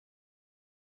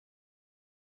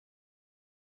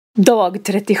Dag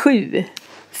 37.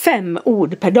 5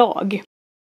 ord per dag.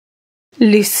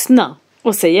 Lyssna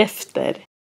och säg efter.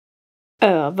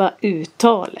 Öva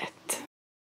uttalet.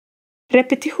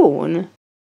 Repetition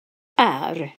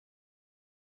är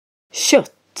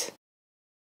kött,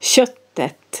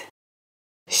 köttet,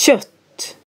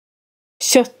 kött,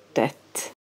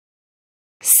 köttet,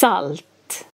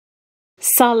 salt,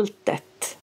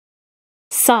 saltet,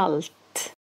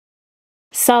 salt,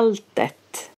 saltet.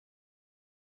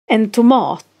 En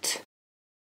tomat,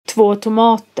 2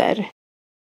 tomater.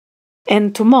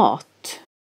 En tomat,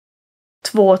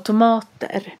 2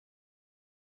 tomater.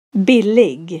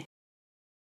 Billig,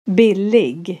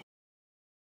 billig.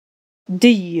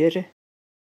 Dyr,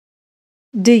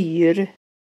 dyr.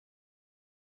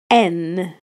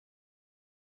 En.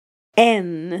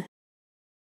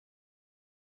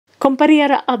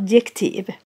 Komparera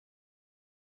adjektiv.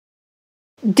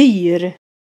 Dyr,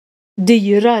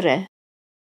 dyrare.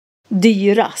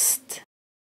 Dyrast.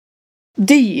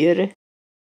 Dyr,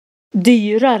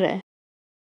 dyrare.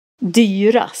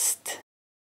 Dyrast.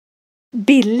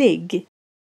 Billig,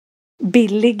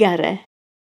 billigare.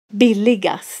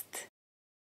 Billigast.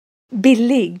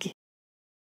 Billig,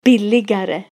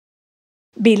 billigare.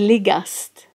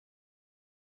 Billigast.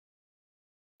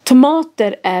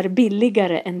 Tomater är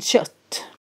billigare än kött.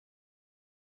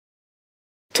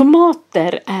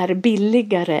 Tomater är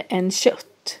billigare än kött.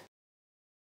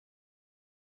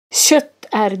 Kött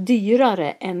är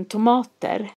dyrare än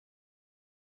tomater.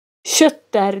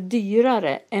 Kött är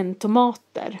dyrare än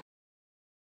tomater.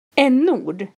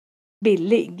 N-ord,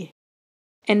 billig.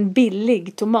 En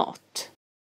billig tomat.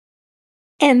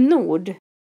 N-ord,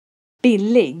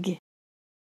 billig.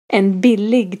 En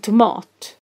billig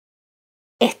tomat.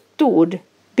 Ett ord,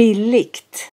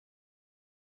 billigt.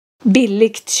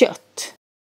 Billigt kött.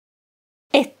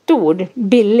 Ett ord,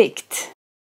 billigt.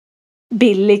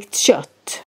 Billigt kött.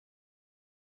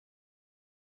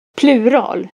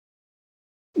 Plural.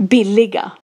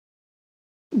 Billiga.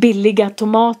 Billiga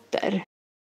tomater.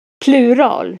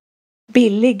 Plural.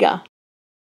 Billiga.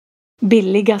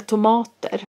 Billiga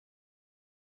tomater.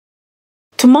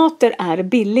 Tomater är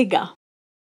billiga.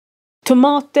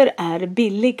 Tomater är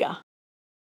billiga.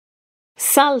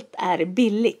 Salt är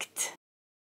billigt.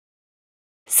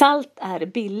 Salt är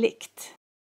billigt.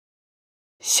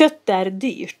 Kött är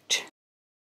dyrt.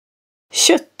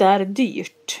 Kött är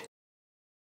dyrt.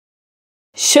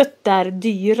 Kött är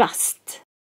dyrast.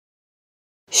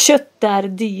 Kött är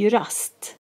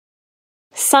dyrast.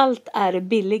 Salt är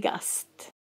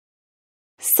billigast.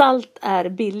 Salt är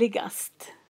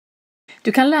billigast.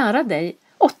 Du kan lära dig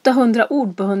 800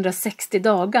 ord på 160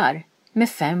 dagar med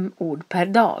 5 ord per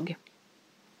dag.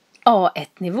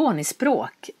 A1-nivån i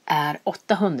språk är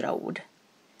 800 ord.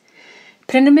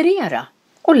 Prenumerera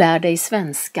och lär dig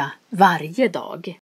svenska varje dag.